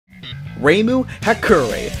Reimu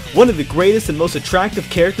Hakure, one of the greatest and most attractive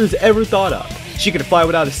characters ever thought up. She can fly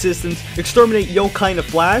without assistance, exterminate yokai in a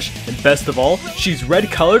flash, and best of all, she's red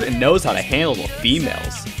colored and knows how to handle the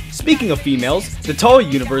females. Speaking of females, the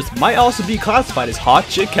TOUHOU universe might also be classified as Hot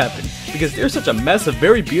Chick Heaven, because they're such a mess of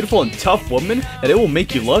very beautiful and tough women that it will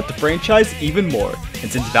make you love the franchise even more.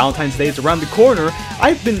 And since Valentine's Day is around the corner,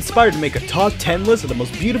 I've been inspired to make a top 10 list of the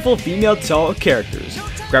most beautiful female TOUHOU characters.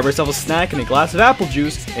 Grab yourself a snack and a glass of apple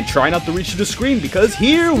juice, and try not to reach to the screen because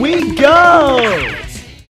here we go!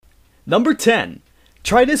 Number 10.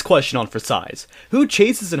 Try this question on for size. Who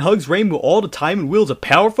chases and hugs Reimu all the time and wields a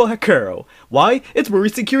powerful Hakuro? Why, it's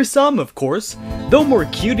Marisa Kurisama, of course. Though more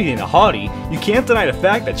cutie than a hottie, you can't deny the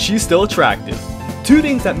fact that she's still attractive. Two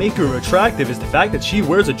things that make her attractive is the fact that she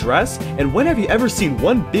wears a dress, and when have you ever seen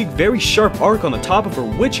one big very sharp arc on the top of her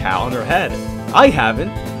witch hat on her head? I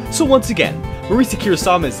haven't. So once again, Marisa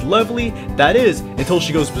Kurisama is lovely, that is, until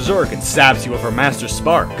she goes berserk and stabs you with her master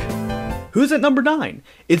spark. Who's at number 9?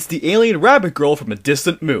 It's the alien rabbit girl from a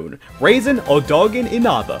distant moon, Raisin Odogen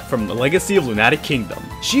Inaba from the Legacy of Lunatic Kingdom.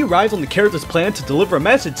 She arrives on the character's planet to deliver a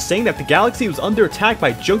message saying that the galaxy was under attack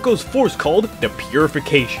by Junko's force called the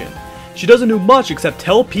Purification. She doesn't do much except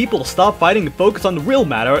tell people to stop fighting and focus on the real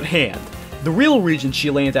matter at hand. The real reason she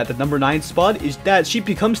lands at the number 9 spot is that she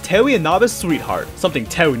becomes Teui Inaba's sweetheart, something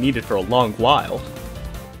Teui needed for a long while.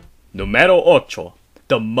 Numero 8.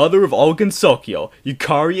 The mother of all Gensokyo,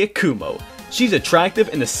 Yukari Ikumo. She's attractive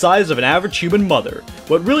and the size of an average human mother.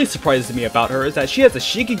 What really surprises me about her is that she has a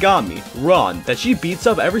Shikigami, Ron, that she beats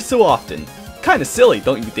up every so often. Kinda silly,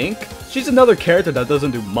 don't you think? She's another character that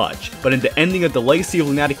doesn't do much, but in the ending of the Legacy of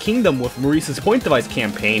Lunatic Kingdom with Marisa's Point Device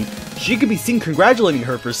campaign, she could be seen congratulating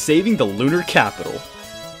her for saving the lunar capital.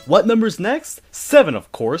 What number's next? 7,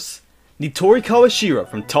 of course. Nitori Kawashira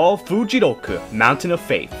from Tall Fujiroku, Mountain of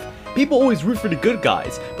Faith. People always root for the good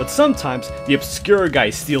guys, but sometimes the obscure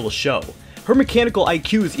guys steal the show. Her mechanical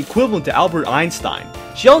IQ is equivalent to Albert Einstein.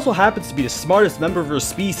 She also happens to be the smartest member of her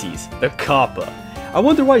species, the Kappa. I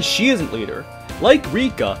wonder why she isn't leader. Like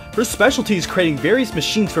Rika, her specialty is creating various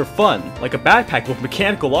machines for fun, like a backpack with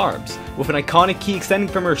mechanical arms. With an iconic key extending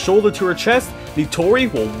from her shoulder to her chest,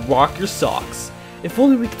 Nitori will rock your socks. If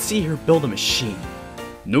only we could see her build a machine.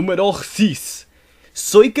 Numero 6.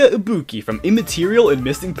 Soika Ibuki from Immaterial and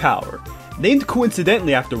Missing Power. Named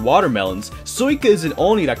coincidentally after watermelons, Soika is an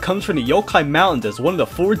Oni that comes from the Yokai Mountains as one of the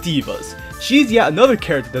 4 divas. She's yet another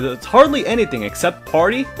character that does hardly anything except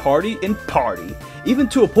party, party, and party. Even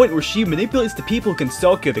to a point where she manipulates the people of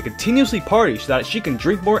Gensokyo to continuously party so that she can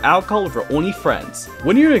drink more alcohol with her Oni friends.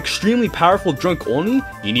 When you're an extremely powerful drunk Oni,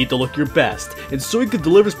 you need to look your best, and Soika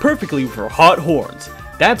delivers perfectly with her hot horns.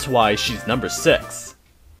 That's why she's number 6.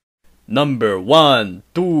 Number 1,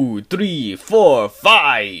 2, 3, 4,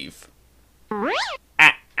 5.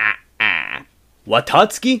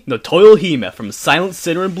 Watatsuki no Toyohime from Silent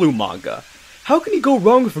Sinner and Blue manga. How can you go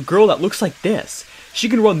wrong with a girl that looks like this? She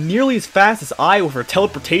can run nearly as fast as I with her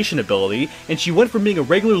teleportation ability, and she went from being a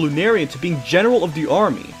regular Lunarian to being general of the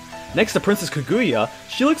army. Next to Princess Kaguya,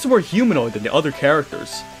 she looks more humanoid than the other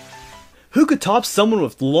characters. Who could top someone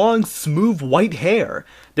with long, smooth white hair?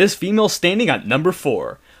 This female standing at number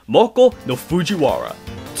 4. Moko no Fujiwara.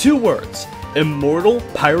 2 words. Immortal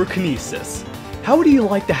Pyrokinesis. How would you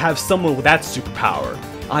like to have someone with that superpower?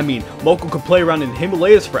 I mean, Moko could play around in the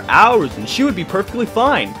Himalayas for hours and she would be perfectly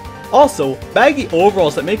fine. Also, baggy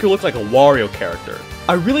overalls that make her look like a Wario character.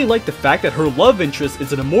 I really like the fact that her love interest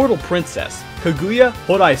is an immortal princess, Kaguya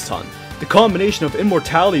Horai-san. The combination of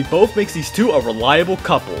immortality both makes these two a reliable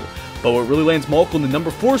couple. But what really lands Moko in the number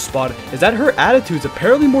 4 spot is that her attitude is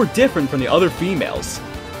apparently more different from the other females.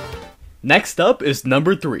 Next up is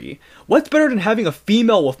number 3. What's better than having a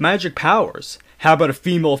female with magic powers? How about a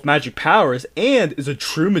female with magic powers and is a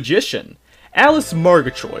true magician? Alice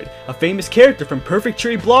Murgatroyd, a famous character from Perfect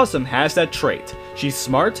Cherry Blossom, has that trait. She's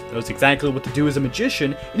smart, knows exactly what to do as a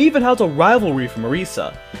magician, and even has a rivalry for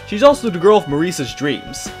Marisa. She's also the girl of Marisa's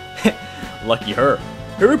dreams. Lucky her.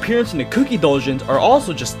 Her appearance in the Cookie Dungeons are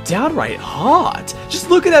also just downright hot.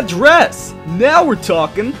 Just look at that dress! Now we're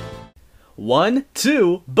talking! 1,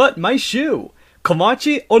 2, but my shoe!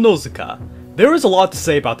 Komachi Onozuka. There is a lot to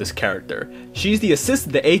say about this character. She's the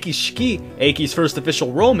assistant to Eiki Shiki, Eiki's first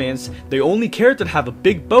official romance, the only character to have a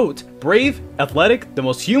big boat, brave, athletic, the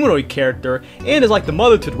most humanoid character, and is like the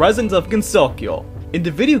mother to the residents of Gensokyo. In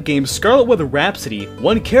the video game Scarlet Weather Rhapsody,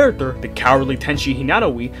 one character, the cowardly Tenshi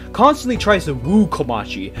Hinatawi, constantly tries to woo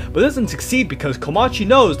Komachi, but doesn't succeed because Komachi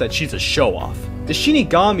knows that she's a show-off. The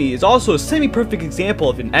Shinigami is also a semi-perfect example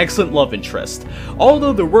of an excellent love interest,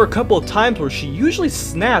 although there were a couple of times where she usually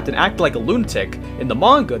snapped and acted like a lunatic, in the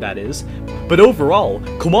manga that is. But overall,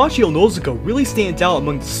 Komachi Onozuka really stands out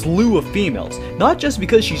among the slew of females, not just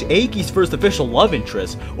because she's Eiki's first official love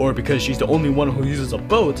interest, or because she's the only one who uses a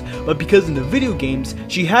boat, but because in the video games,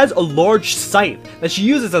 she has a large scythe that she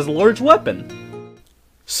uses as a large weapon.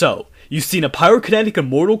 So, you've seen a pyrokinetic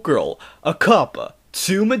immortal girl, a kappa,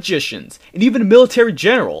 2 magicians, and even a military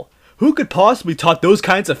general. Who could possibly top those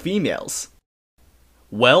kinds of females?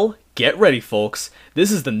 Well, get ready folks, this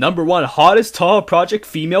is the #1 hottest TOUHOU project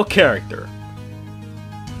female character.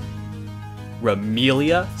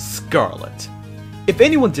 Ramelia Scarlet. If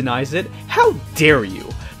anyone denies it, how dare you?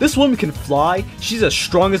 This woman can fly, she's as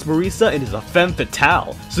strong as Marisa, and is a femme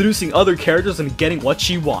fatale, seducing other characters and getting what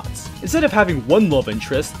she wants. Instead of having one love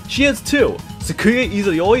interest, she has 2, Sakuya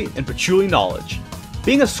Izayoi and Patchouli Knowledge.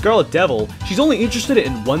 Being a Scarlet Devil, she's only interested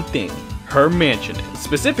in one thing, her mansion,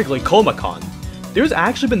 specifically Komakan. There's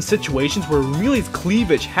actually been situations where Ramelia's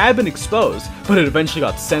cleavage had been exposed, but it eventually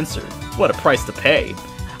got censored. What a price to pay.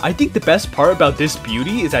 I think the best part about this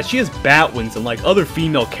beauty is that she has bat wings unlike other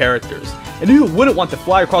female characters, and who wouldn't want to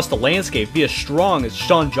fly across the landscape be as strong as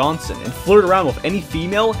Shawn Johnson and flirt around with any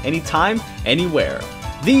female, anytime, anywhere.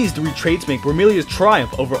 These 3 traits make Ramelia's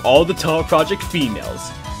triumph over all the TOUHOU project females.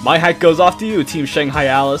 My hat goes off to you, Team Shanghai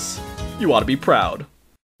Alice. You ought to be proud.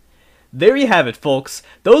 There you have it folks,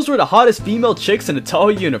 those were the hottest female chicks in the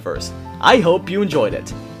TOUHOU universe. I hope you enjoyed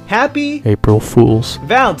it. Happy April Fools.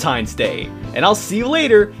 Valentine's Day, and I'll see you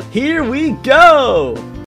later. Here we go!